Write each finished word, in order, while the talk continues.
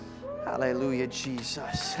Hallelujah,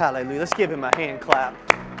 Jesus. Hallelujah. Let's give him a hand clap.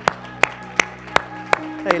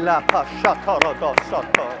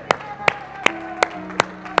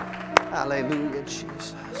 Hallelujah,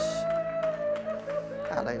 Jesus.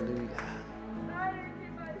 Hallelujah.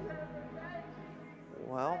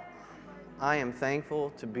 Well, I am thankful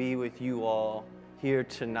to be with you all here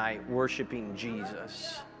tonight worshiping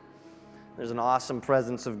Jesus. There's an awesome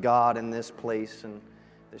presence of God in this place, and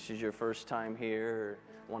this is your first time here.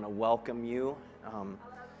 I want to welcome you,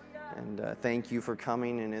 and thank you for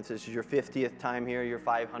coming. And if this is your 50th time here, your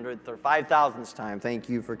 500th or 5,000th time, thank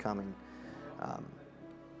you for coming. I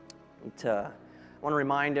want to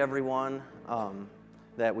remind everyone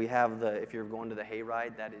that we have if you're going to the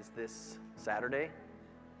hayride, that is this Saturday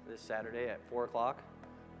at 4 o'clock.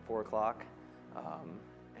 4 o'clock.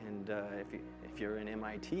 And if you're in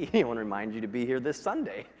MIT, I want to remind you to be here this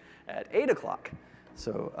Sunday at 8 o'clock.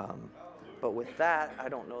 So, but with that, I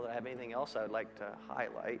don't know that I have anything else I would like to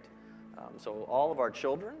highlight. So all of our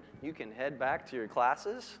children, you can head back to your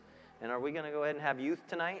classes. And are we going to go ahead and have youth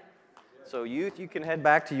tonight? So youth, you can head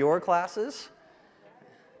back to your classes.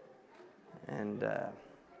 And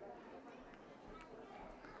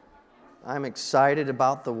I'm excited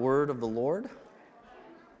about the word of the Lord.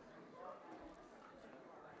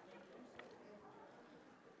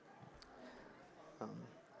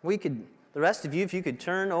 The rest of you, if you could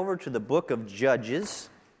turn over to the book of Judges.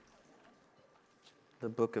 The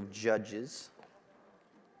book of Judges.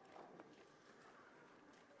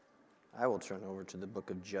 I will turn over to the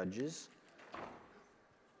book of Judges.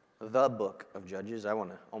 The book of Judges. I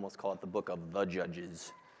want to almost call it the book of the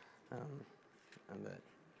Judges. And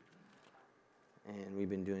we've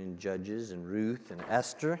been doing Judges and Ruth and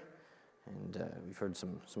Esther. And we've heard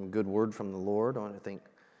some good word from the Lord. I want to thank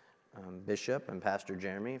Bishop and Pastor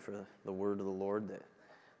Jeremy for the word of the Lord that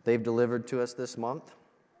they've delivered to us this month.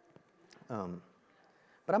 But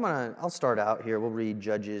I'll start out here. We'll read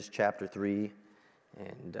Judges chapter 3,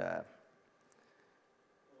 and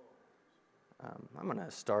I'm going to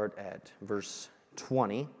start at verse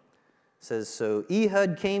 20. It says, "So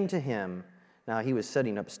Ehud came to him." Now he was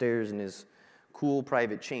sitting upstairs in his cool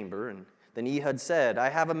private chamber, and then Ehud said, "I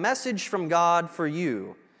have a message from God for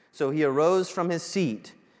you." So he arose from his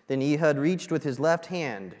seat. Then Ehud reached with his left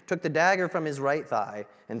hand, took the dagger from his right thigh,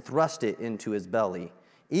 and thrust it into his belly.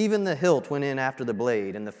 Even the hilt went in after the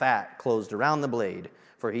blade, and the fat closed around the blade,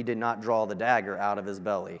 for he did not draw the dagger out of his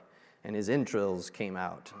belly, and his entrails came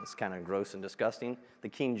out. It's kind of gross and disgusting. The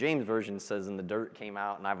King James Version says, "and the dirt came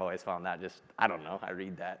out," and I've always found that I don't know, I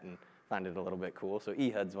read that and find it a little bit cool. So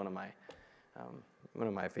Ehud's one of my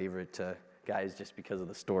favorite guys just because of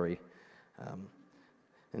the story.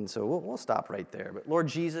 And so we'll stop right there. But Lord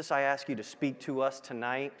Jesus, I ask you to speak to us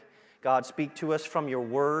tonight. God, speak to us from your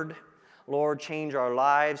word. Lord, change our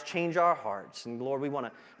lives, change our hearts. And Lord, we want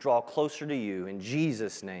to draw closer to you in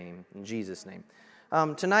Jesus' name. In Jesus' name.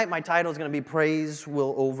 Tonight, my title is going to be Praise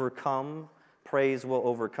Will Overcome. Praise Will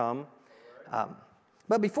Overcome.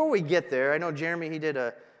 But before we get there, I know Jeremy, he did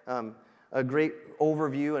a great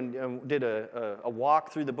overview and did a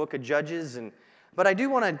walk through the book of Judges. But I do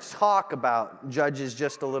want to talk about Judges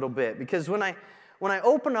just a little bit, because when I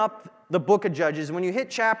open up the book of Judges, when you hit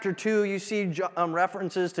chapter 2, you see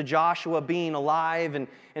references to Joshua being alive, and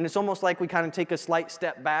it's almost like we kind of take a slight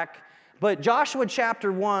step back. But Judges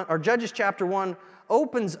chapter 1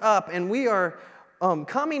 opens up, and we are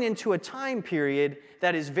coming into a time period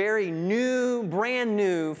that is very new, brand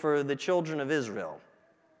new for the children of Israel.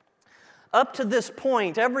 Up to this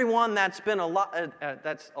point, everyone that's been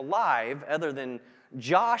that's alive, other than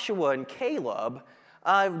Joshua and Caleb,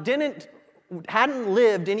 hadn't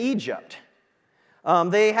lived in Egypt.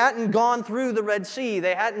 They hadn't gone through the Red Sea.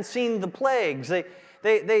 They hadn't seen the plagues.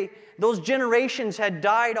 Those generations had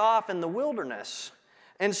died off in the wilderness,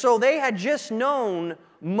 and so they had just known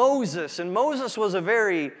Moses. And Moses was a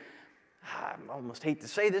very, I almost hate to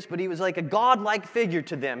say this, but he was like a godlike figure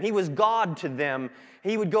to them. He was God to them.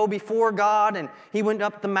 He would go before God, and he went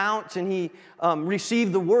up the mount, and he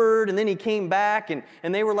received the word, and then he came back, and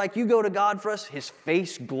they were like, "You go to God for us." His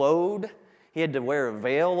face glowed. He had to wear a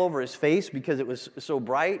veil over his face because it was so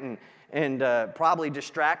bright, and probably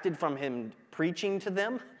distracted from him preaching to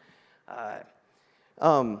them.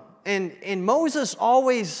 And Moses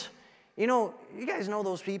always, you guys know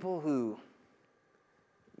those people who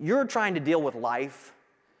you're trying to deal with life,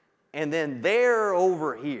 and then they're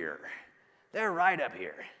over here. They're right up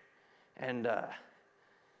here. And,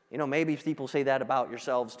 maybe people say that about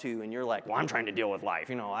yourselves too, and you're like, "Well, I'm trying to deal with life."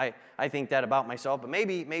 I think that about myself, but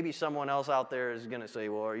maybe someone else out there is going to say,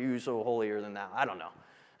 "Well, are you so holier than thou?" I don't know.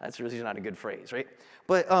 That's really not a good phrase, right?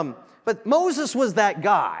 But Moses was that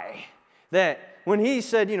guy. that when he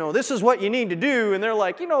said, this is what you need to do, and they're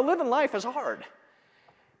like, living life is hard.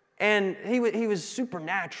 And he was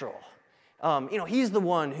supernatural. He's the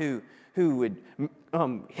one who would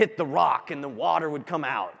hit the rock and the water would come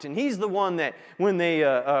out. And he's the one that when they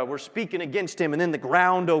were speaking against him, and then the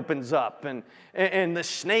ground opens up and the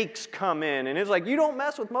snakes come in. And it's like, you don't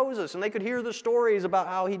mess with Moses. And they could hear the stories about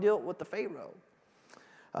how he dealt with the Pharaoh.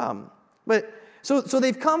 So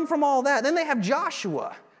they've come from all that. Then they have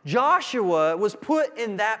Joshua. Joshua was put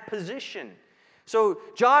in that position. So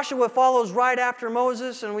Joshua follows right after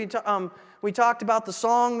Moses, and we talked about the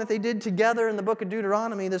song that they did together in the book of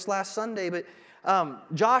Deuteronomy this last Sunday. But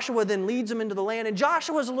Joshua then leads them into the land, and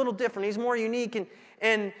Joshua's a little different. He's more unique.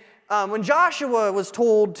 And when Joshua was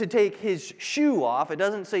told to take his shoe off, it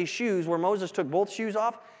doesn't say shoes where Moses took both shoes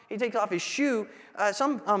off. He takes off his shoe.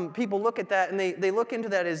 Some people look at that and they look into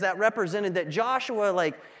that as that represented that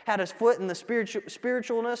Joshua had his foot in the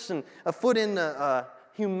spiritualness and a foot in the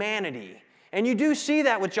humanity. And you do see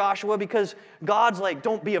that with Joshua because God's like,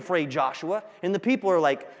 don't be afraid, Joshua. And the people are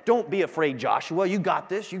like, don't be afraid, Joshua. You got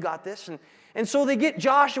this, you got this. And so they get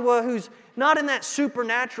Joshua, who's not in that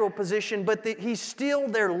supernatural position, but he's still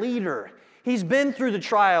their leader. He's been through the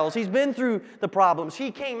trials. He's been through the problems.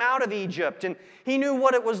 He came out of Egypt, and he knew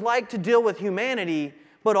what it was like to deal with humanity,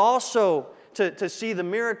 but also to see the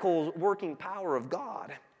miracles working power of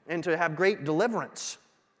God and to have great deliverance.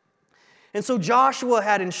 And so Joshua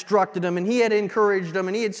had instructed them, and he had encouraged them,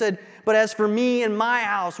 and he had said, but as for me and my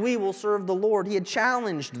house, we will serve the Lord. He had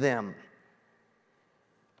challenged them.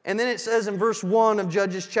 And then it says in verse 1 of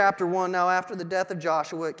Judges chapter 1, now after the death of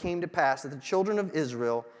Joshua, it came to pass that the children of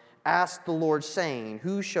Israel asked the Lord, saying,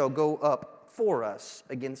 who shall go up for us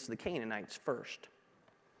against the Canaanites first?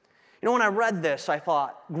 When I read this, I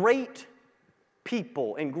thought, great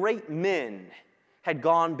people and great men had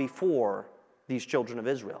gone before these children of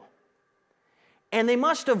Israel. And they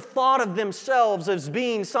must have thought of themselves as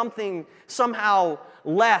being something somehow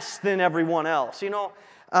less than everyone else.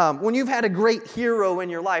 When you've had a great hero in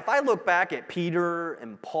your life, I look back at Peter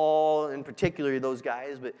and Paul, and particularly those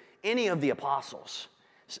guys, but any of the apostles,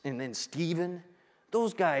 and then Stephen,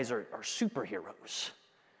 those guys are superheroes.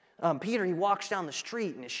 Peter, he walks down the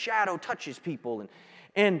street and his shadow touches people,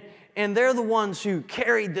 and they're the ones who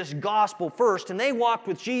carried this gospel first, and they walked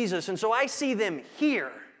with Jesus, and so I see them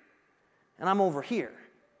here. And I'm over here.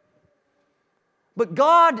 But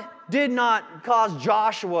God did not cause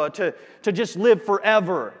Joshua to just live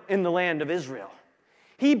forever in the land of Israel.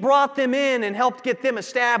 He brought them in and helped get them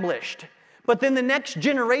established. But then the next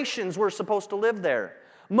generations were supposed to live there.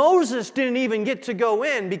 Moses didn't even get to go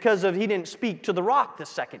in because he didn't speak to the rock the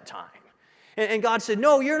second time. And God said,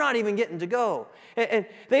 no, you're not even getting to go. And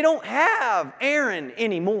they don't have Aaron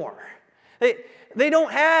anymore. They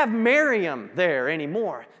don't have Miriam there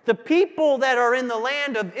anymore. The people that are in the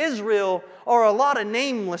land of Israel are a lot of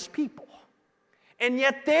nameless people. And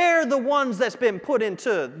yet they're the ones that's been put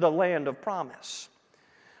into the land of promise.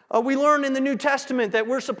 We learn in the New Testament that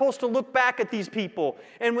we're supposed to look back at these people,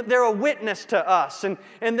 and they're a witness to us, and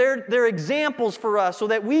they're examples for us so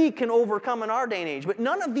that we can overcome in our day and age. But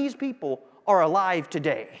none of these people are alive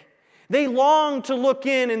today. They long to look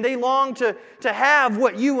in, and they long to have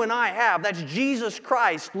what you and I have. That's Jesus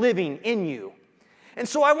Christ living in you. And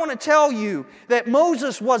so I want to tell you that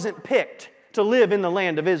Moses wasn't picked to live in the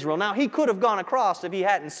land of Israel. Now, he could have gone across if he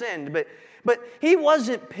hadn't sinned, but he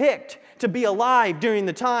wasn't picked to be alive during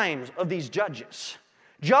the times of these judges.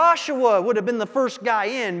 Joshua would have been the first guy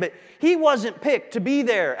in, but he wasn't picked to be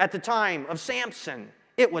there at the time of Samson.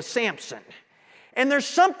 It was Samson. And there's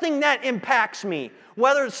something that impacts me,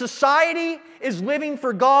 whether society is living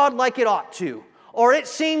for God like it ought to, or it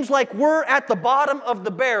seems like we're at the bottom of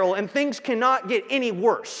the barrel and things cannot get any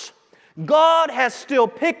worse. God has still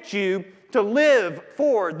picked you to live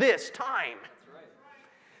for this time.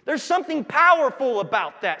 There's something powerful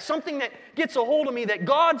about that, something that gets a hold of me that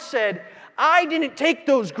God said, I didn't take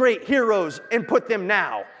those great heroes and put them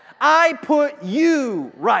now. I put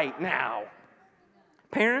you right now.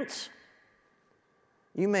 Parents,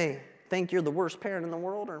 you may think you're the worst parent in the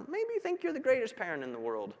world, or maybe you think you're the greatest parent in the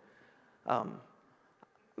world.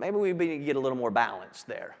 Maybe we need to get a little more balance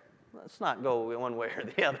there. Let's not go one way or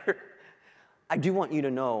the other. I do want you to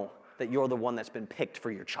know that you're the one that's been picked for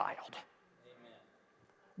your child.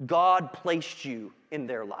 Amen. God placed you in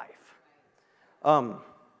their life.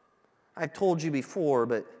 I've told you before,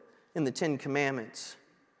 but in the 10 Commandments,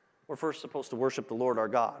 we're first supposed to worship the Lord our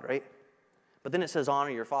God, right? But then it says honor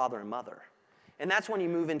your father and mother. And that's when you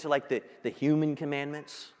move into like the human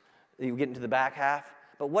commandments. You get into the back half.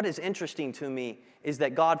 But what is interesting to me is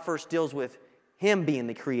that God first deals with him being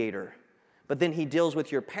the creator. But then he deals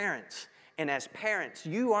with your parents. And as parents,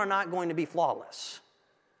 you are not going to be flawless.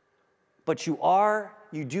 But you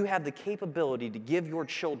do have the capability to give your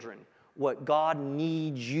children what God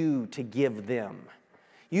needs you to give them.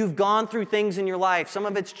 You've gone through things in your life. Some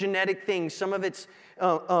of it's genetic things. Some of it's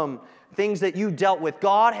things that you dealt with.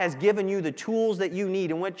 God has given you the tools that you need.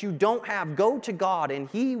 And what you don't have, go to God and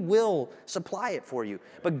He will supply it for you.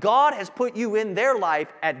 But God has put you in their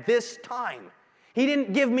life at this time. He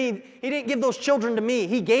didn't give those children to me.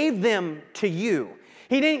 He gave them to you.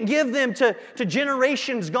 He didn't give them to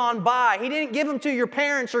generations gone by. He didn't give them to your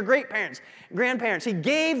parents or great-parents, grandparents. He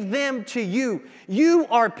gave them to you. You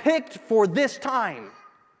are picked for this time.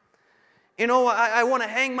 You know, I want to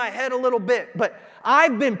hang my head a little bit, but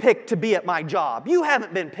I've been picked to be at my job. You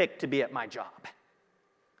haven't been picked to be at my job.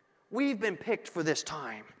 We've been picked for this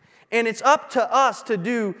time. And it's up to us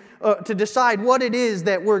to decide what it is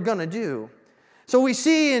that we're going to do. So we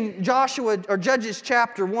see in Judges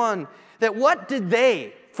chapter 1, that what did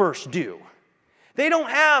they first do? They don't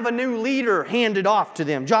have a new leader handed off to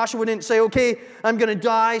them. Joshua didn't say, okay, I'm going to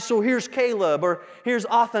die, so here's Caleb, or here's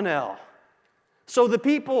Othniel. So the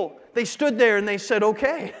people, they stood there and they said,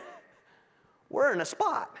 okay, we're in a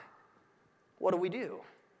spot. What do we do?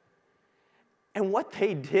 And what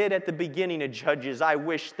they did at the beginning of Judges, I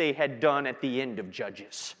wish they had done at the end of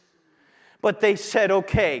Judges. But they said,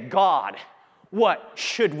 okay, God, what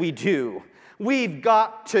should we do? We've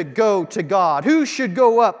got to go to God. Who should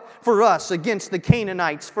go up for us against the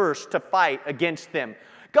Canaanites first to fight against them?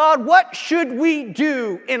 God, what should we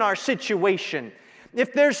do in our situation?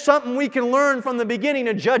 If there's something we can learn from the beginning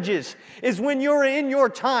of Judges, is when you're in your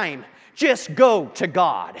time, just go to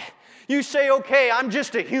God. You say, okay, I'm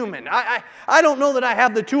just a human. I don't know that I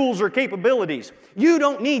have the tools or capabilities. You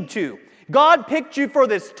don't need to. God picked you for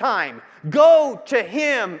this time. Go to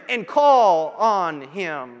Him and call on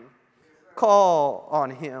Him. Call on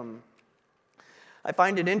Him. I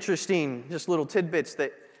find it interesting, just little tidbits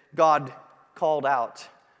that God called out.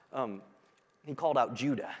 He called out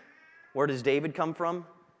Judah. Where does David come from?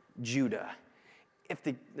 Judah. If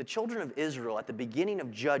the children of Israel at the beginning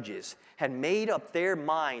of Judges had made up their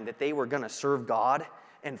mind that they were going to serve God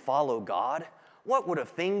and follow God, what would have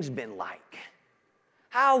things been like?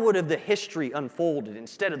 How would have the history unfolded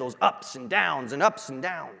instead of those ups and downs and ups and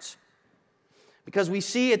downs? Because we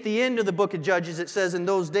see at the end of the book of Judges, it says, in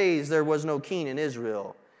those days there was no king in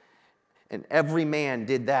Israel, and every man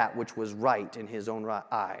did that which was right in his own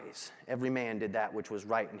eyes. Every man did that which was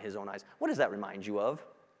right in his own eyes. What does that remind you of?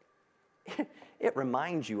 It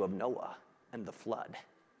reminds you of Noah and the flood.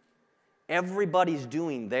 Everybody's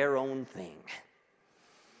doing their own thing.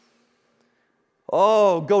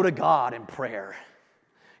 Oh, go to God in prayer.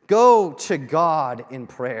 Go to God in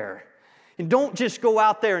prayer. And don't just go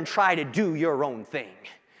out there and try to do your own thing.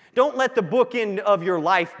 Don't let the bookend of your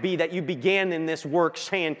life be that you began in this work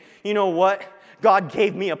saying, you know what? God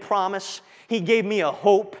gave me a promise. He gave me a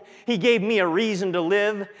hope. He gave me a reason to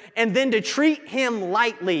live. And then to treat Him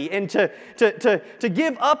lightly and to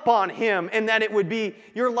give up on Him, and that it would be,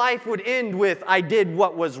 your life would end with, I did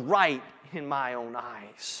what was right in my own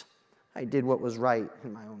eyes. I did what was right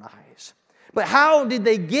in my own eyes. But how did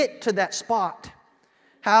they get to that spot?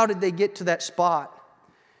 How did they get to that spot?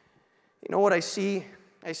 You know what I see?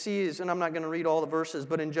 I see is, and I'm not going to read all the verses,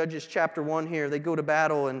 but in Judges chapter 1 here, they go to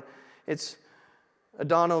battle, and it's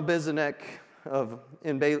Adonobezek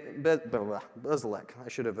in Bezalek. I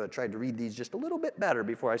should have tried to read these just a little bit better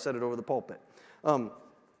before I said it over the pulpit.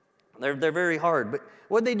 They're very hard, but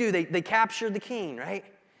what they do, they capture the king, right?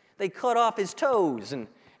 They cut off his toes, and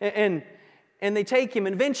they take him,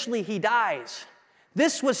 and eventually he dies.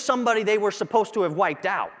 This was somebody they were supposed to have wiped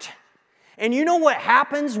out. And you know what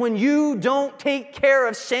happens when you don't take care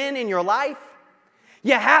of sin in your life?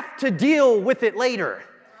 You have to deal with it later.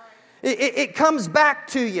 It comes back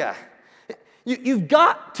to you. You've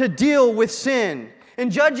got to deal with sin. In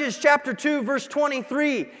Judges chapter 2, verse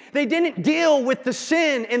 23, they didn't deal with the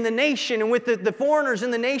sin in the nation and with the foreigners in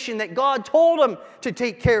the nation that God told them to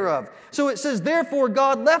take care of. So it says, therefore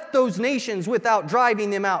God left those nations without driving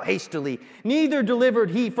them out hastily. Neither delivered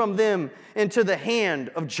He from them into the hand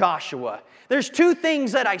of Joshua. There's two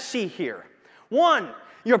things that I see here. One,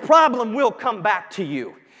 your problem will come back to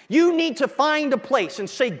you. You need to find a place and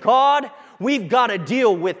say, God, we've got to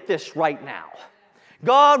deal with this right now.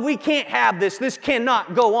 God, we can't have this. This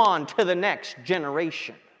cannot go on to the next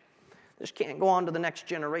generation. This can't go on to the next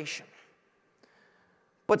generation.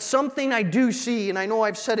 But something I do see, and I know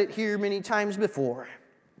I've said it here many times before,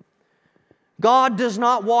 God does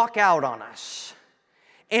not walk out on us.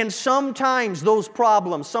 And sometimes those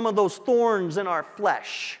problems, some of those thorns in our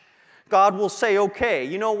flesh, God will say, okay,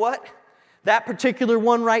 you know what? That particular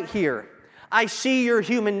one right here, I see your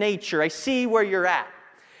human nature. I see where you're at.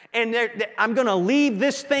 And I'm going to leave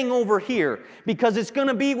this thing over here because it's going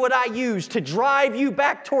to be what I use to drive you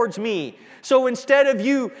back towards me. So instead of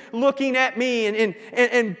you looking at me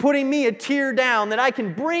and putting me a tear down, that I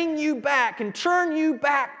can bring you back and turn you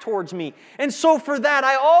back towards me. And so for that,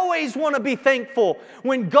 I always want to be thankful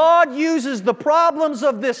when God uses the problems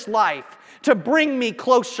of this life to bring me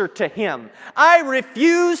closer to Him. I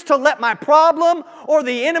refuse to let my problem or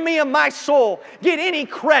the enemy of my soul get any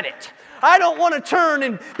credit. I don't want to turn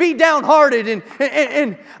and be downhearted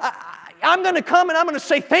and I'm going to come and I'm going to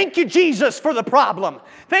say, thank you, Jesus, for the problem.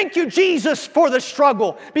 Thank you, Jesus, for the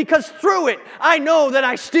struggle. Because through it, I know that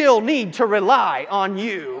I still need to rely on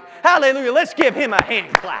you. Hallelujah. Let's give Him a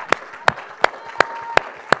hand clap.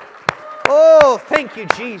 Oh, thank you,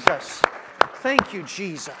 Jesus. Thank you,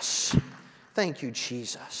 Jesus. Thank you,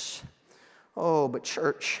 Jesus. Oh, but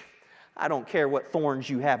church, I don't care what thorns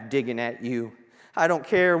you have digging at you. I don't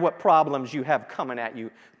care what problems you have coming at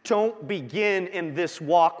you. Don't begin in this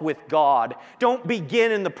walk with God. Don't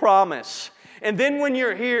begin in the promise. And then when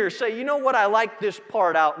you're here, say, you know what? I like this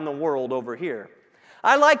part out in the world over here.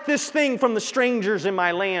 I like this thing from the strangers in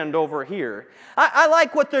my land over here. I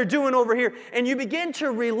like what they're doing over here. And you begin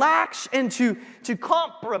to relax and to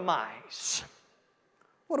compromise.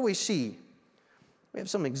 What do we see? We have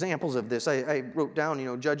some examples of this. I wrote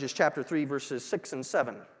down, Judges chapter 3, verses 6 and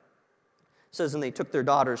 7. It says, and they took their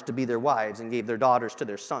daughters to be their wives and gave their daughters to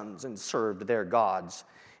their sons and served their gods.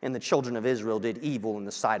 And the children of Israel did evil in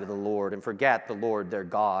the sight of the Lord and forgat the Lord their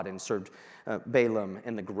God and served Balaam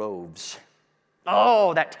and the groves.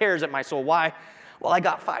 Oh, that tears at my soul. Why? Well, I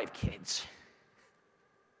got 5 kids.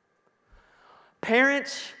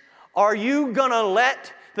 Parents, are you going to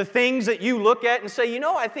let the things that you look at and say,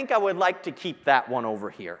 I think I would like to keep that one over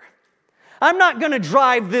here? I'm not going to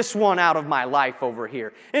drive this one out of my life over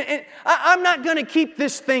here. I'm not going to keep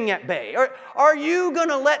this thing at bay. Are you going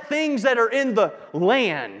to let things that are in the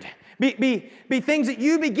land be things that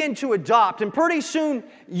you begin to adopt? And pretty soon,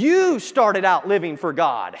 you started out living for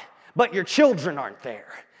God, but your children aren't there.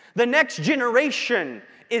 The next generation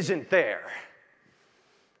isn't there.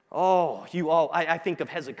 Oh, I think of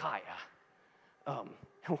Hezekiah.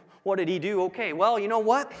 What did he do? Okay, well, you know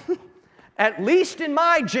what? At least in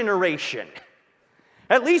my generation,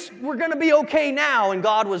 at least we're going to be okay now. And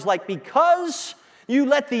God was like, because you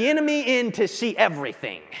let the enemy in to see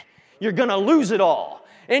everything, you're going to lose it all.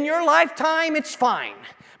 In your lifetime, it's fine,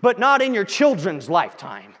 but not in your children's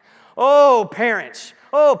lifetime. Oh, parents,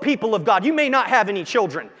 oh, people of God, you may not have any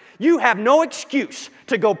children. You have no excuse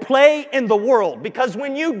to go play in the world, because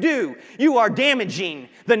when you do, you are damaging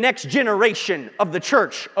the next generation of the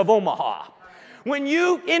Church of Omaha. When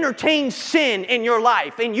you entertain sin in your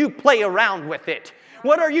life and you play around with it,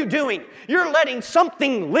 what are you doing? You're letting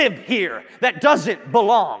something live here that doesn't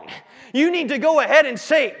belong. You need to go ahead and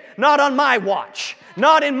say, not on my watch,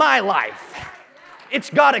 not in my life. It's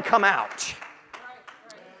got to come out.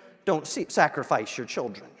 Don't sacrifice your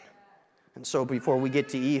children. And so before we get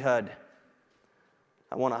to Ehud,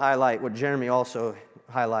 I want to highlight what Jeremy also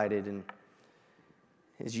highlighted, and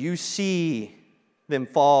as you see them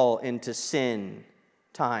fall into sin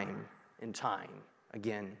time and time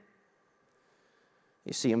again.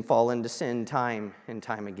 You see them fall into sin time and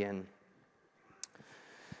time again.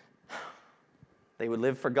 They would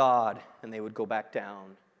live for God, and they would go back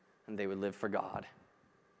down, and they would live for God,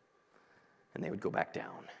 and they would go back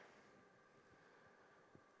down.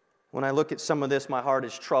 When I look at some of this, my heart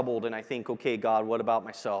is troubled, and I think, okay, God, what about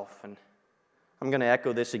myself? And I'm going to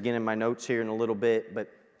echo this again in my notes here in a little bit, but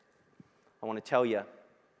I want to tell you,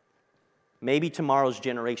 maybe tomorrow's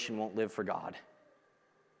generation won't live for God,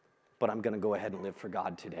 but I'm going to go ahead and live for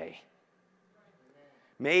God today.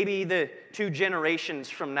 Maybe the 2 generations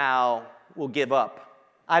from now will give up.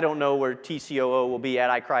 I don't know where TCOO will be at.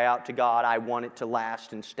 I cry out to God. I want it to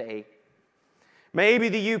last and stay. Maybe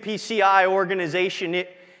the UPCI organization, maybe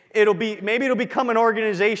it'll become an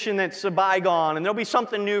organization that's a bygone, and there'll be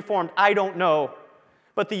something new formed. I don't know.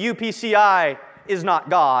 But the UPCI is not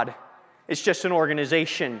God. It's just an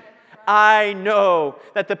organization. I know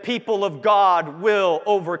that the people of God will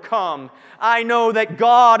overcome. I know that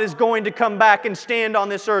God is going to come back and stand on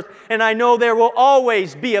this earth, and I know there will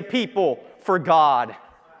always be a people for God.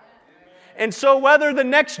 And so whether the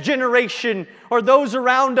next generation or those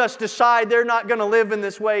around us decide they're not going to live in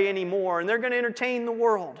this way anymore, and they're going to entertain the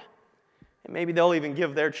world, and maybe they'll even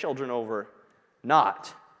give their children over,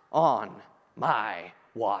 not on my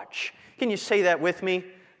watch. Can you say that with me?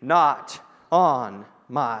 Not on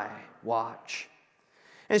my watch.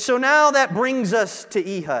 And so now that brings us to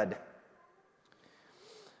Ehud.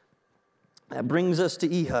 That brings us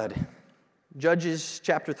to Ehud. Judges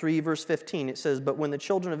chapter 3, verse 15, it says, "But when the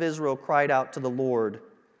children of Israel cried out to the Lord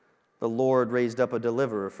raised up a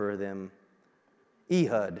deliverer for them,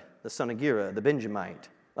 Ehud, the son of Gera, the Benjamite,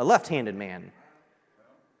 a left-handed man.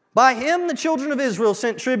 By him the children of Israel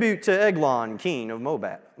sent tribute to Eglon, king of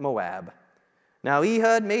Moab. Now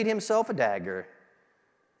Ehud made himself a dagger."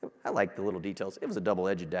 I like the little details. It was a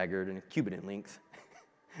double-edged dagger and a cubit in length.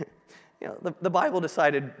 The Bible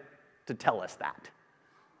decided to tell us that.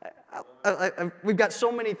 We've got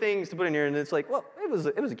so many things to put in here, and it's like, well, it was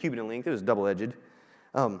a cubit in length. It was double-edged.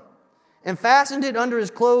 And fastened it under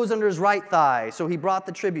his clothes, under his right thigh. So he brought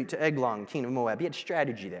the tribute to Eglon, king of Moab. He had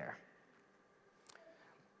strategy there.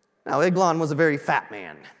 Now, Eglon was a very fat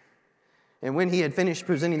man. And when he had finished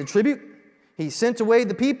presenting the tribute, he sent away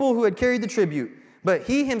the people who had carried the tribute. But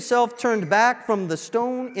he himself turned back from the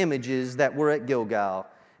stone images that were at Gilgal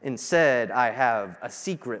and said, "I have a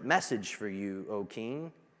secret message for you, O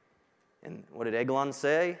king." And what did Eglon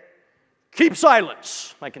say? "Keep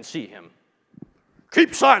silence." I can see him.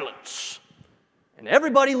 "Keep silence." And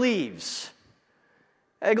everybody leaves.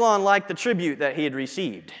 Eglon liked the tribute that he had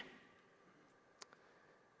received.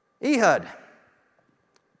 Ehud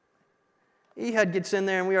gets in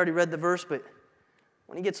there, and we already read the verse, but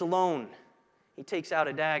when he gets alone, he takes out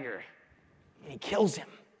a dagger, and he kills him.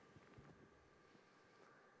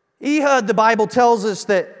 Ehud, the Bible tells us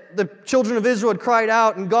that the children of Israel had cried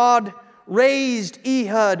out, and God raised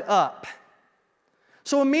Ehud up.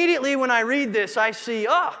 So immediately when I read this, I see,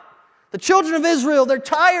 the children of Israel, they're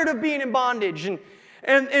tired of being in bondage,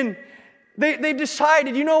 and they've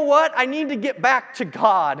decided, you know what, I need to get back to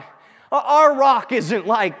God. Our rock isn't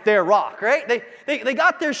like their rock, right? They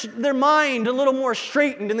got their mind a little more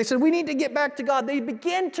straightened, and they said, we need to get back to God. They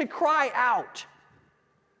begin to cry out.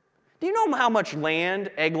 Do you know how much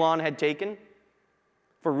land Eglon had taken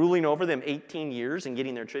for ruling over them 18 years and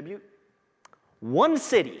getting their tribute? One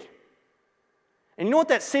city. And you know what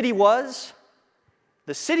that city was?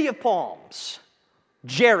 The city of palms,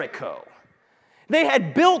 Jericho. They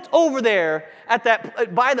had built over there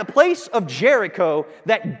by the place of Jericho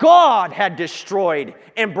that God had destroyed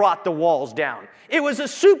and brought the walls down. It was a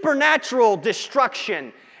supernatural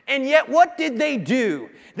destruction. And yet what did they do?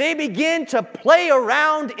 They began to play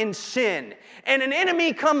around in sin. And an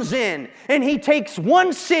enemy comes in, and he takes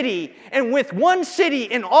one city, and with one city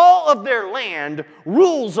in all of their land,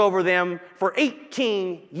 rules over them for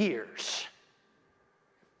 18 years.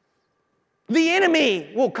 The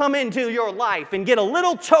enemy will come into your life and get a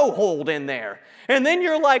little toehold in there. And then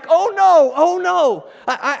you're like, oh no,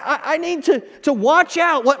 I need to watch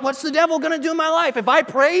out. What's the devil going to do in my life? If I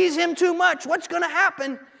praise him too much, what's going to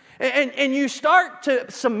happen? And you start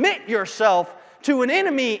to submit yourself to an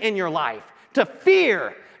enemy in your life, to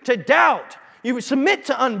fear, to doubt. You submit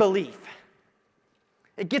to unbelief.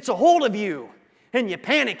 It gets a hold of you, and you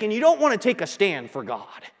panic, and you don't want to take a stand for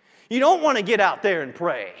God. You don't want to get out there and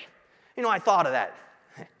pray. You know, I thought of that.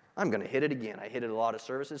 I'm going to hit it again. I hit it a lot of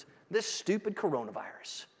services. This stupid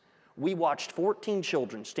coronavirus. We watched 14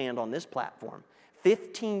 children stand on this platform,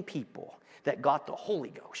 15 people that got the Holy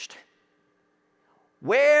Ghost.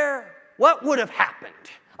 What would have happened?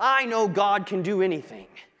 I know God can do anything.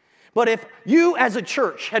 But if you as a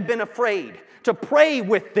church had been afraid to pray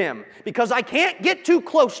with them, because I can't get too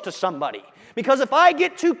close to somebody, because if I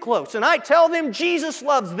get too close and I tell them Jesus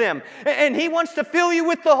loves them and He wants to fill you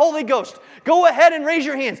with the Holy Ghost, go ahead and raise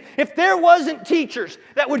your hands. If there wasn't teachers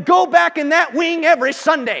that would go back in that wing every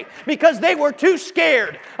Sunday because they were too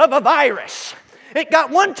scared of a virus, it got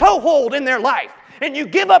one toehold in their life, and you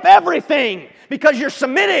give up everything because you're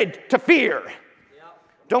submitted to fear. Yep.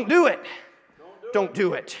 Don't do it. Don't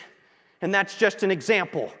do it. And that's just an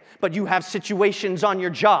example. But you have situations on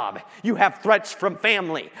your job. You have threats from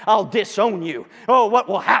family. I'll disown you. Oh, what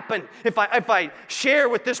will happen if I share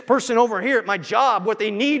with this person over here at my job what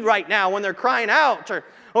they need right now when they're crying out?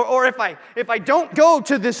 Or if I don't go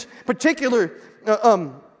to this particular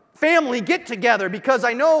family get-together because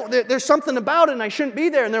I know that there's something about it and I shouldn't be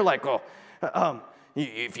there. And they're like,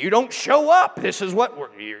 if you don't show up, this is what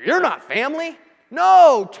you're not family.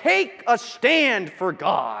 No, take a stand for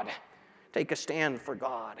God. Take a stand for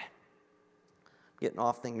God. Getting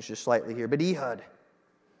off things just slightly here. But Ehud,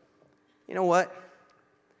 you know what?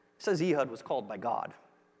 It says Ehud was called by God.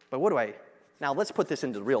 But now let's put this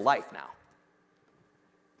into real life now.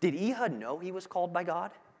 Did Ehud know he was called by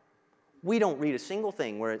God? We don't read a single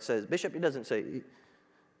thing where it says, Bishop, it doesn't say,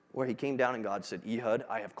 where he came down and God said, Ehud,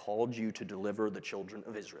 I have called you to deliver the children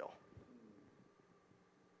of Israel.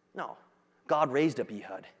 No. God raised up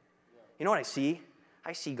Ehud. You know what I see?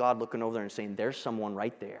 I see God looking over there and saying, there's someone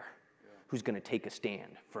right there who's going to take a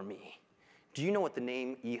stand for me. Do you know what the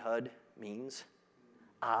name Ehud means?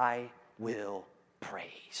 I will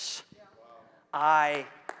praise. I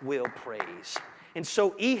will praise. And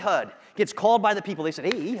so Ehud gets called by the people. They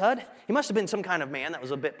said, hey, Ehud, he must have been some kind of man that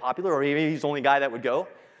was a bit popular, or maybe he's the only guy that would go.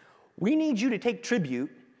 We need you to take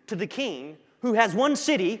tribute to the king who has one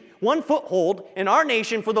city, one foothold in our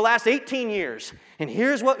nation for the last 18 years. And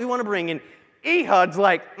here's what we want to bring. And Ehud's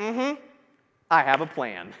like, I have a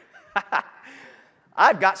plan.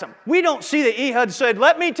 I've got some. We don't see that Ehud said,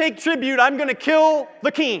 let me take tribute, I'm going to kill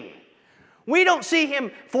the king. We don't see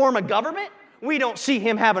him form a government. We don't see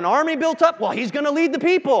him have an army built up. Well, he's going to lead the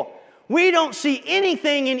people. We don't see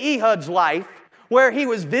anything in Ehud's life where he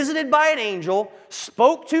was visited by an angel,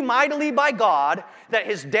 spoke to mightily by God, that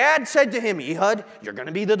his dad said to him, Ehud, you're going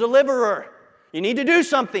to be the deliverer. You need to do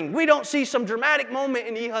something. We don't see some dramatic moment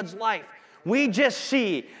in Ehud's life. We just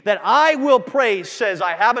see that I will praise says,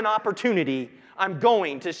 I have an opportunity. I'm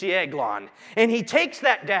going to see Eglon. And he takes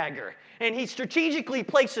that dagger and he strategically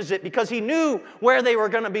places it because he knew where they were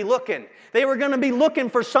going to be looking. They were going to be looking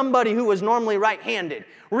for somebody who was normally right-handed,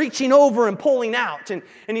 reaching over and pulling out. And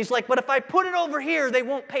he's like, but if I put it over here, they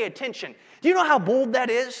won't pay attention. Do you know how bold that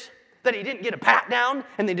is? That he didn't get a pat down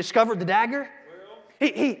and they discovered the dagger?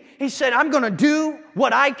 He said, I'm going to do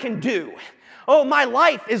what I can do. Oh, my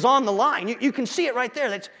life is on the line. You can see it right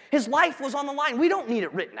there. His life was on the line. We don't need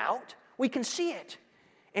it written out. We can see it.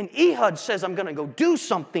 And Ehud says, I'm going to go do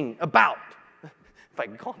something about, if I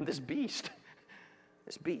can call him this beast.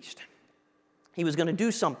 He was going to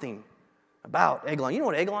do something about Eglon. You know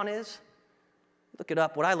what Eglon is? Look it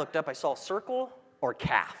up. What I looked up, I saw circle or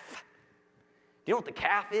calf. Do you know what the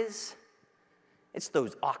calf is? It's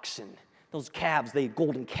those oxen, those calves,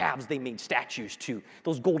 golden calves they made statues to.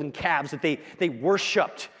 Those golden calves that they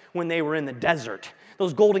worshipped when they were in the desert.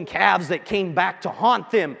 Those golden calves that came back to haunt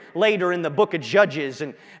them later in the book of Judges.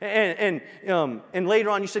 And later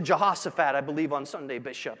on you said Jehoshaphat, I believe, on Sunday,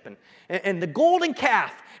 Bishop. And the golden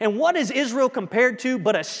calf. And what is Israel compared to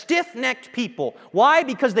but a stiff-necked people? Why?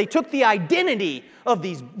 Because they took the identity of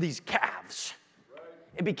these calves.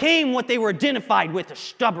 It became what they were identified with, a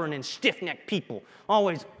stubborn and stiff-necked people,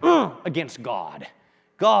 always against God.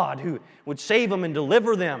 God who would save them and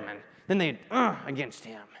deliver them, and then they'd against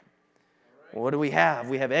him. Well, what do we have?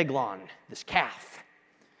 We have Eglon, this calf,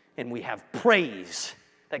 and we have praise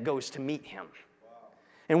that goes to meet him.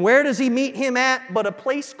 And where does he meet him at? But a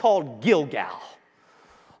place called Gilgal.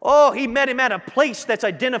 Oh, he met him at a place that's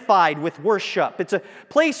identified with worship. It's a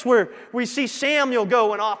place where we see Samuel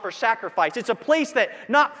go and offer sacrifice. It's a place that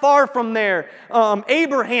not far from there,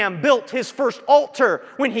 Abraham built his first altar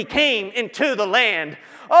when he came into the land.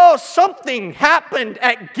 Oh, something happened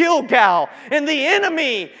at Gilgal, and the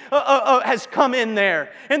enemy has come in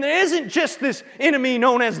there. And there isn't just this enemy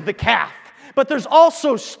known as the calf, but there's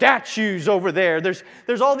also statues over there.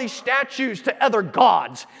 There's all these statues to other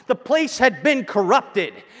gods. The place had been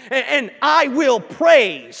corrupted. And I will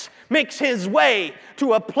praise makes his way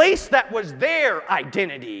to a place that was their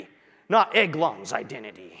identity, not Eglon's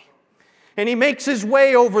identity. And he makes his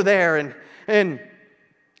way over there and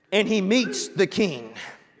he meets the king.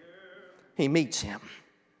 He meets him.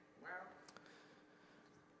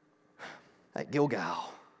 At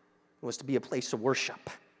Gilgal was to be a place of worship.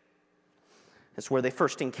 It's where they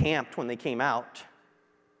first encamped when they came out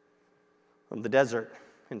from the desert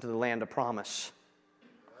into the land of promise.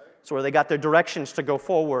 It's where they got their directions to go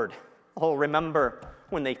forward. Oh, remember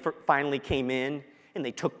when they finally came in and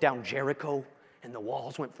they took down Jericho and the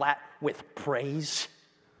walls went flat with praise,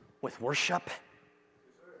 with worship?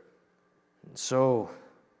 And so,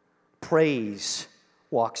 praise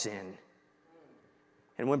walks in.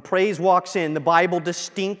 And when praise walks in, the Bible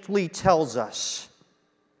distinctly tells us,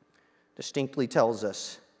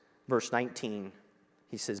 verse 19,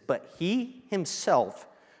 he says, but he himself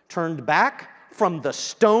turned back from the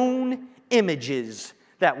stone images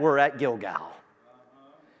that were at Gilgal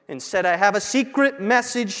and said, I have a secret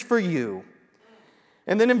message for you.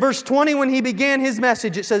 And then in verse 20, when he began his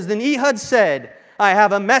message, it says, then Ehud said, I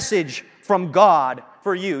have a message from God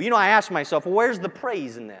for you. You know, I asked myself, well, where's the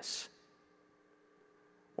praise in this?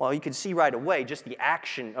 Well, you can see right away just the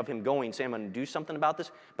action of him going, saying, I'm going to do something about this.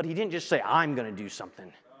 But he didn't just say, I'm going to do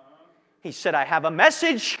something. He said, I have a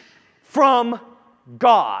message from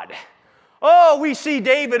God. Oh, we see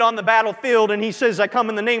David on the battlefield, and he says, I come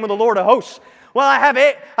in the name of the Lord of hosts. Well, I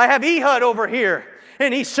have Ehud over here,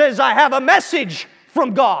 and he says, I have a message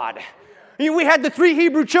from God. We had the 3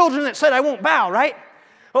 Hebrew children that said, I won't bow, right?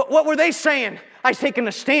 What were they saying? I've taken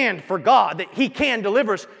a stand for God, that he can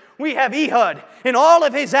deliver us. we have Ehud in all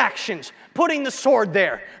of his actions, putting the sword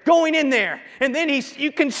there, going in there, and then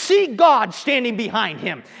you can see God standing behind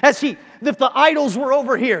him as if the idols were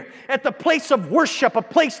over here at the place of worship, a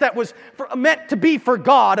place that was meant to be for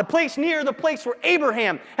God, a place near the place where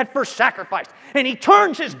Abraham had first sacrificed, and he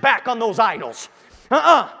turns his back on those idols.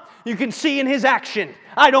 You can see in his action,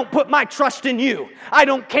 I don't put my trust in you. I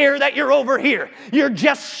don't care that you're over here. You're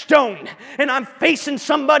just stone. And I'm facing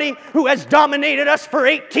somebody who has dominated us for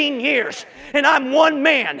 18 years. And I'm one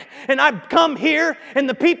man. And I've come here and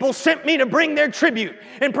the people sent me to bring their tribute.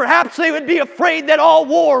 And perhaps they would be afraid that all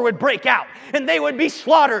war would break out and they would be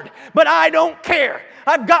slaughtered. But I don't care.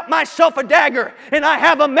 I've got myself a dagger and I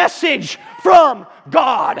have a message from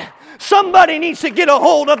God. Somebody needs to get a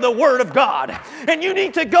hold of the Word of God. And you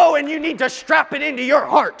need to go and you need to strap it into your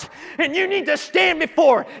heart. And you need to stand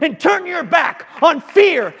before and turn your back on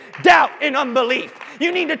fear, doubt, and unbelief.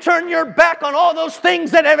 You need to turn your back on all those things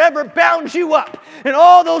that have ever bound you up. And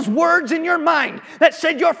all those words in your mind that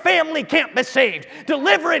said your family can't be saved.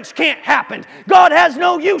 Deliverance can't happen. God has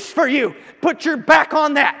no use for you. Put your back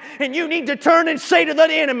on that. And you need to turn and say to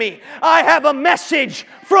the enemy, I have a message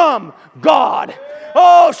from God.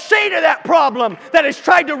 Oh, say to that problem that has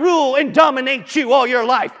tried to rule and dominate you all your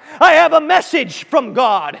life, I have a message from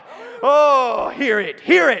God. Oh, hear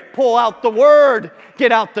it, pull out the Word,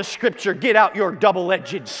 get out the Scripture, get out your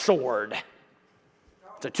double-edged sword.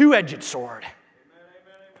 It's a two-edged sword.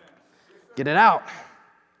 Get it out.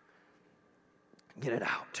 Get it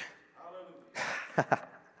out.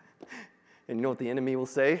 And you know what the enemy will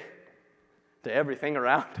say to everything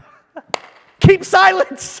around? Keep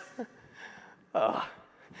silence.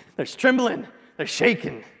 There's trembling. There's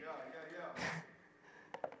shaking.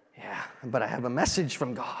 Yeah, but I have a message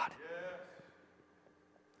from God.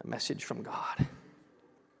 A message from God.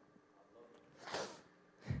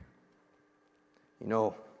 You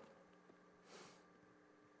know,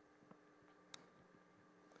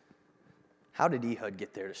 how did Ehud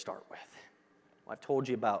get there to start with? Well, I've told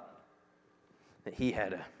you about that he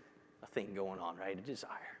had a thing going on, right? A desire.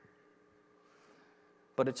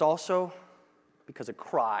 But it's also because a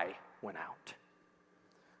cry went out.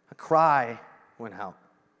 A cry went out.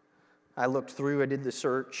 I looked through, I did the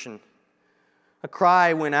search, and a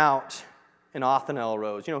cry went out, and Othniel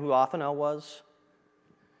arose. You know who Othniel was?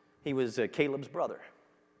 He was Caleb's brother.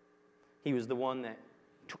 He was the one that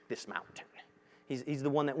took this mountain. He's the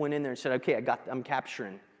one that went in there and said, okay, I'm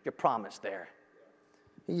capturing your promise there.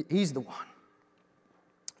 He's the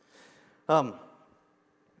one.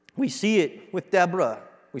 We see it with Deborah.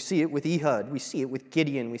 We see it with Ehud. We see it with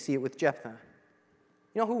Gideon. We see it with Jephthah.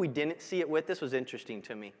 You know who we didn't see it with? This was interesting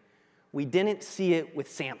to me. We didn't see it with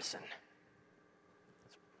Samson.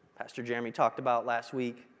 Pastor Jeremy talked about last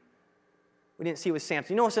week. We didn't see it with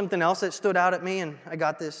Samson. You know something else that stood out at me? And I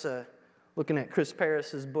got this looking at Chris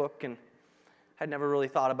Paris's book, and I'd never really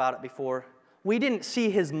thought about it before. We didn't see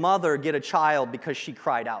his mother get a child because she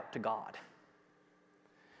cried out to God.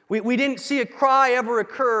 We didn't see a cry ever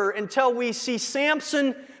occur until we see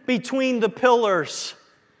Samson between the pillars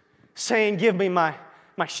saying, give me my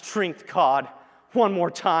strength, God, one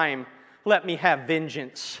more time. Let me have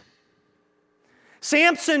vengeance.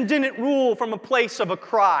 Samson didn't rule from a place of a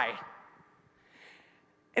cry.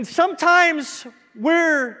 And sometimes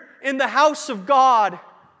we're in the house of God,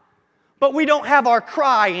 but we don't have our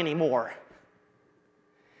cry anymore.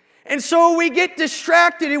 And so we get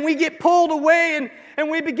distracted and we get pulled away and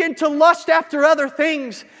we begin to lust after other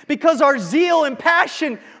things because our zeal and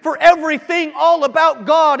passion for everything all about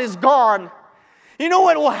God is gone. You know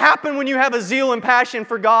what will happen when you have a zeal and passion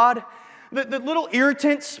for God? The little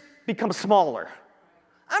irritants become smaller.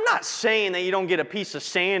 I'm not saying that you don't get a piece of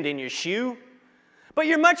sand in your shoe, but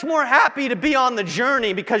you're much more happy to be on the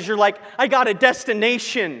journey because you're like, I got a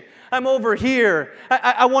destination. I'm over here.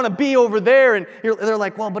 I want to be over there. And they're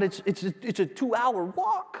like, well, but it's a 2-hour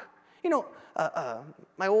walk. You know,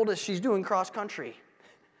 my oldest, she's doing cross country.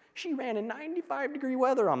 She ran in 95-degree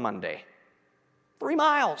weather on Monday. 3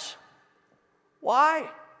 miles. Why?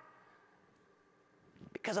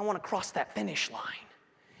 Because I want to cross that finish line.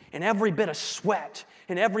 And every bit of sweat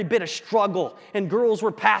and every bit of struggle. And girls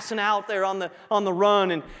were passing out there on the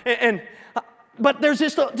run. But there's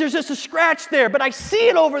just a scratch there. But I see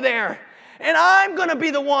it over there. And I'm going to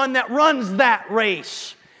be the one that runs that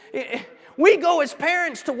race. We go as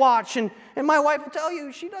parents to watch. And my wife will tell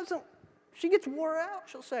you, she gets wore out,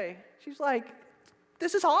 she'll say. She's like,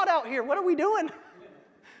 this is hot out here. What are we doing?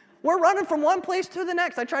 We're running from one place to the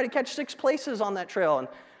next. I try to catch 6 places on that trail. And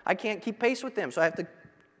I can't keep pace with them. So I have to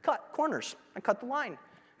cut corners. I cut the line.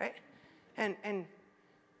 Right? And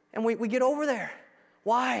we get over there.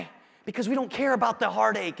 Why? because we don't care about the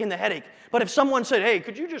heartache and the headache. But if someone said, hey,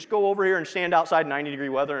 could you just go over here and stand outside 90-degree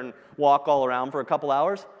weather and walk all around for a couple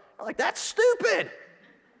hours? I'm like, that's stupid.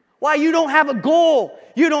 Why? You don't have a goal.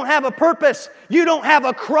 You don't have a purpose. You don't have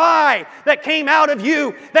a cry that came out of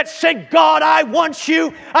you that said, God, I want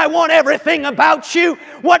you. I want everything about you.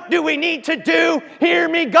 What do we need to do? Hear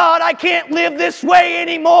me, God. I can't live this way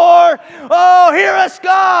anymore. Oh, hear us,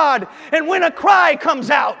 God. And when a cry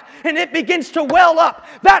comes out and it begins to well up,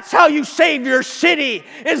 that's how you save your city,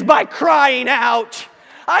 is by crying out.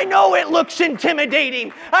 I know it looks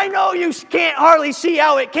intimidating. I know you can't hardly see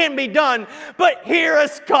how it can be done. But hear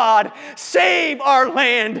us, God. Save our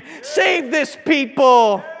land. Save this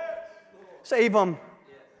people. Save them.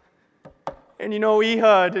 And you know,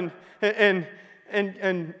 Ehud and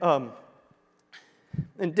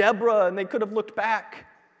Deborah, and they could have looked back.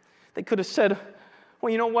 They could have said,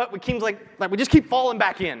 well, you know what? It seems like we just keep falling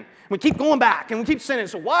back in. We keep going back and we keep sinning.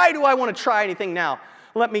 So why do I want to try anything now?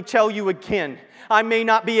 Let me tell you again, I may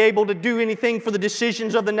not be able to do anything for the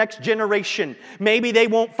decisions of the next generation. Maybe they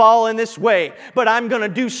won't fall in this way, but I'm going to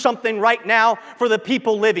do something right now for the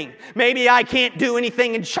people living. Maybe I can't do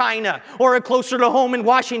anything in China or closer to home in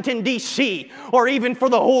Washington, D.C., or even for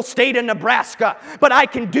the whole state of Nebraska, but I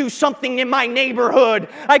can do something in my neighborhood.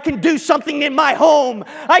 I can do something in my home.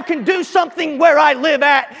 I can do something where I live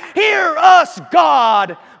at. Hear us,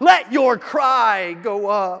 God. Let your cry go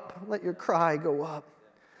up. Let your cry go up.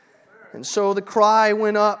 And so the cry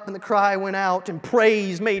went up and the cry went out, and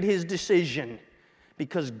praise made his decision.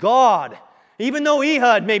 Because God, even though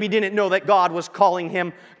Ehud maybe didn't know that God was calling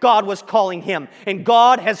him, God was calling him. And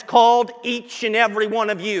God has called each and every one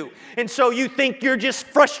of you. And so you think you're just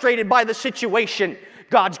frustrated by the situation.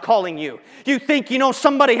 God's calling you. You think,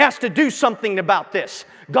 somebody has to do something about this.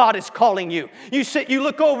 God is calling you. You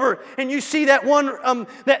look over and you see that one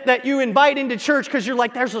that you invite into church because you're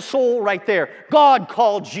like, there's a soul right there. God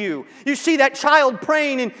called you. You see that child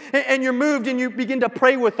praying and you're moved and you begin to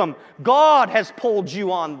pray with them. God has pulled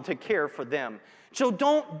you on to care for them. So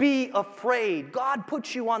don't be afraid. God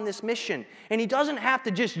puts you on this mission, and He doesn't have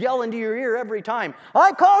to just yell into your ear every time,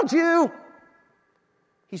 I called you.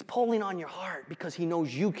 He's pulling on your heart because He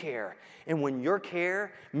knows you care. And when your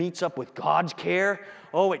care meets up with God's care,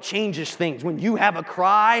 oh, it changes things. When you have a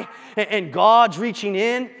cry and God's reaching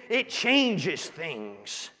in, it changes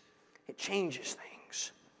things. It changes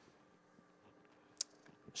things.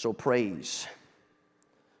 So praise.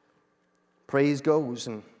 Praise goes,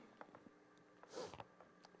 and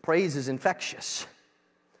praise is infectious.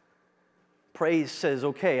 Praise says,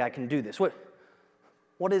 okay, I can do this. What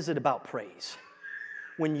is it about praise?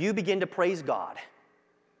 When you begin to praise God,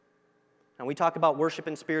 and we talk about worship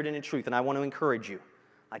in spirit and in truth, and I want to encourage you.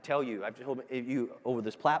 I tell you, I've told you over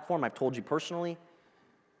this platform, I've told you personally,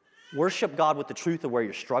 worship God with the truth of where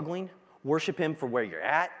you're struggling. Worship Him for where you're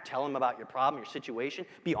at. Tell Him about your problem, your situation.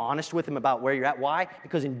 Be honest with Him about where you're at. Why?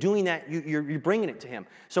 Because in doing that, you're bringing it to Him.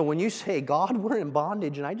 So when you say, God, we're in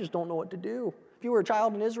bondage, and I just don't know what to do. If you were a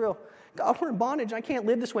child in Israel, God, we're in bondage, and I can't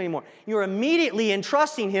live this way anymore. You're immediately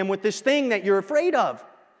entrusting Him with this thing that you're afraid of.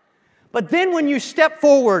 But then when you step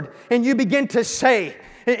forward and you begin to say,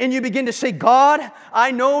 God,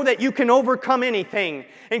 I know that you can overcome anything.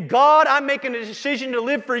 And God, I'm making a decision to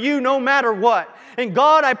live for you no matter what. And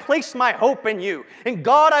God, I place my hope in you. And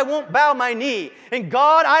God, I won't bow my knee. And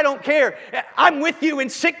God, I don't care. I'm with you in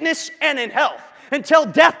sickness and in health until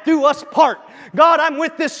death do us part. God, I'm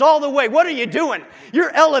with this all the way. What are you doing?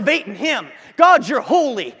 You're elevating Him. God, you're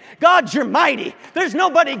holy. God, you're mighty. There's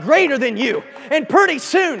nobody greater than you. And pretty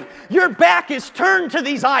soon, your back is turned to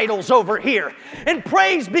these idols over here. And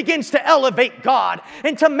praise begins to elevate God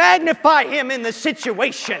and to magnify Him in the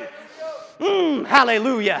situation.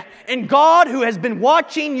 Hallelujah. And God, who has been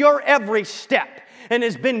watching your every step and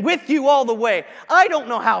has been with you all the way, I don't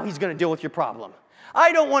know how He's going to deal with your problem.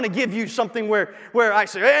 I don't want to give you something where I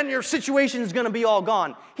say, and your situation is going to be all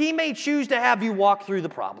gone. He may choose to have you walk through the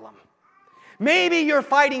problem. Maybe you're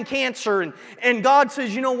fighting cancer and God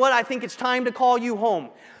says, you know what, I think it's time to call you home.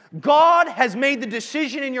 God has made the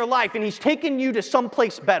decision in your life and He's taken you to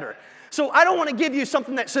someplace better. So I don't want to give you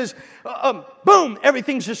something that says, boom,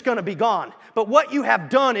 everything's just going to be gone. But what you have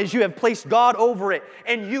done is you have placed God over it,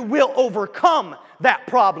 and you will overcome that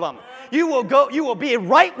problem. You will be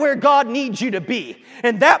right where God needs you to be.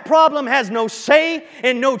 And that problem has no say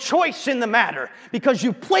and no choice in the matter because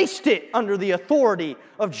you placed it under the authority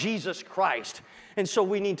of Jesus Christ. And so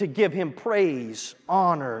we need to give Him praise,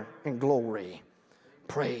 honor, and glory.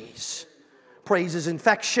 Praise. Praise is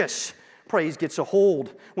infectious. Praise gets a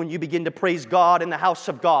hold when you begin to praise God in the house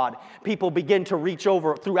of God. People begin to reach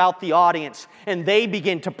over throughout the audience, and they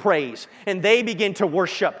begin to praise, and they begin to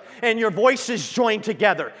worship, and your voices join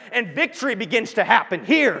together, and victory begins to happen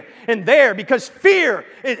here and there, because fear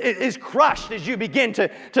is crushed as you begin to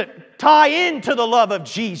tie into the love of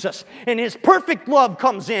Jesus, and His perfect love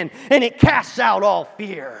comes in, and it casts out all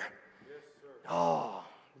fear. Oh,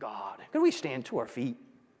 God. Can we stand to our feet?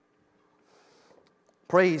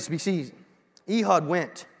 Praise, we see Ehud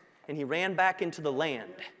went and he ran back into the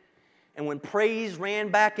land. And when praise ran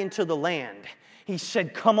back into the land, he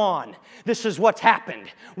said, come on, this is what's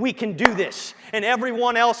happened. We can do this. And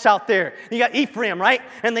everyone else out there, you got Ephraim, right?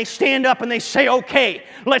 And they stand up and they say, okay,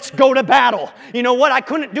 let's go to battle. You know what? I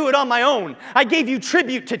couldn't do it on my own. I gave you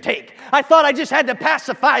tribute to take. I thought I just had to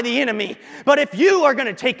pacify the enemy. But if you are going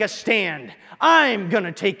to take a stand, I'm going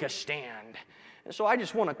to take a stand. And so I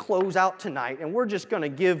just want to close out tonight, and we're just going to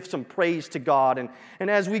give some praise to God. And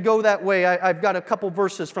as we go that way, I've got a couple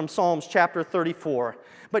verses from Psalms chapter 34.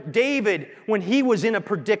 But David, when he was in a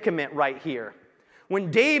predicament right here, when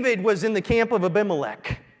David was in the camp of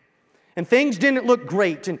Abimelech, and things didn't look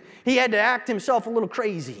great, and he had to act himself a little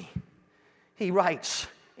crazy, he writes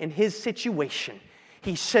in his situation,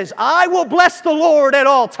 he says, I will bless the Lord at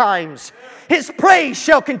all times. His praise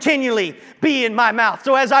shall continually be in my mouth.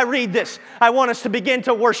 So as I read this, I want us to begin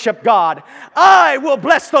to worship God. I will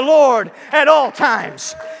bless the Lord at all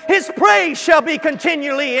times. His praise shall be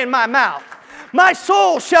continually in my mouth. My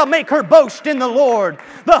soul shall make her boast in the Lord.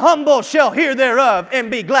 The humble shall hear thereof and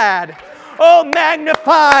be glad. Oh,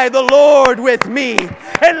 magnify the Lord with me,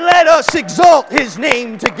 and let us exalt His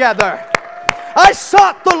name together. I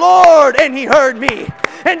sought the Lord, and He heard me,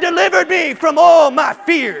 and delivered me from all my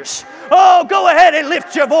fears. Oh, go ahead and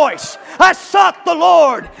lift your voice. I sought the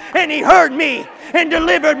Lord, and He heard me, and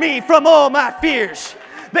delivered me from all my fears.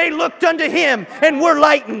 They looked unto Him, and were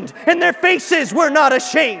lightened, and their faces were not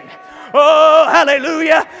ashamed. Oh,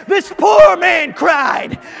 hallelujah. This poor man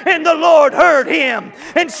cried, and the Lord heard him,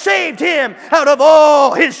 and saved him out of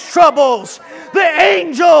all his troubles. The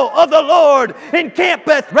angel of the Lord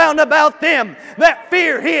encampeth round about them that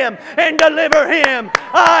fear Him, and deliver him.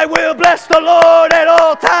 I will bless the Lord at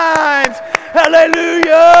all times.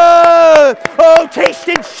 Hallelujah. Oh, taste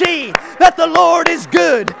and see that the Lord is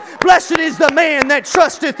good. Blessed is the man that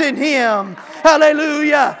trusteth in Him.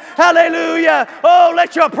 Hallelujah. Hallelujah. Oh,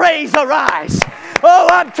 let your praise arise. Oh,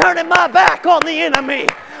 I'm turning my back on the enemy.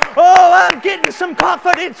 Oh, I'm getting some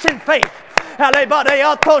confidence and faith.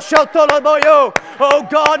 Oh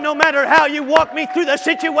God, no matter how you walk me through the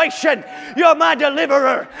situation, You're my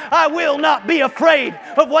deliverer. I will not be afraid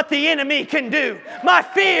of what the enemy can do. My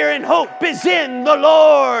fear and hope is in the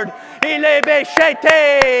Lord.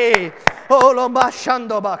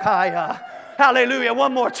 Hallelujah.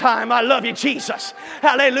 One more time. I love You, Jesus.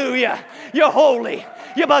 Hallelujah. You're holy.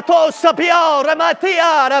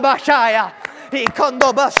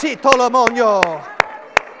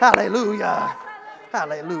 Hallelujah.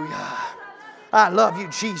 Hallelujah. I love You,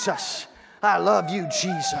 Jesus. I love You,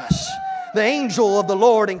 Jesus. The angel of the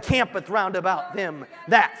Lord encampeth round about them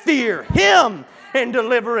that fear Him, and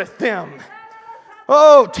delivereth them.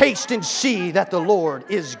 Oh, taste and see that the Lord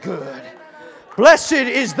is good. Blessed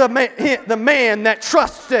is the man that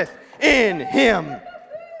trusteth in Him.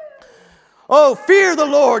 Oh, fear the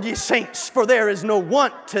Lord, ye saints, for there is no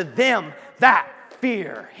want to them that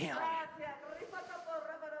fear Him.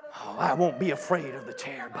 Oh, I won't be afraid of the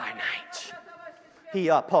terror by night.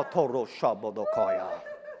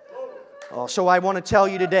 Oh, so I want to tell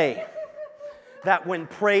you today that when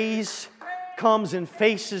praise comes and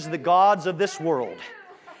faces the gods of this world,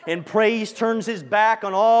 and praise turns his back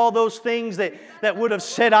on all those things that would have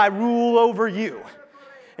said, I rule over you,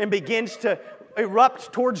 and begins to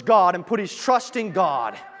erupt towards God and put his trust in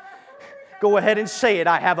God, go ahead and say it.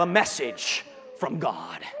 I have a message from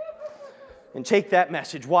God. And take that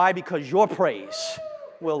message. Why? Because your praise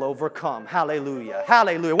will overcome. Hallelujah.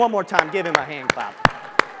 Hallelujah. One more time. Give him a hand clap.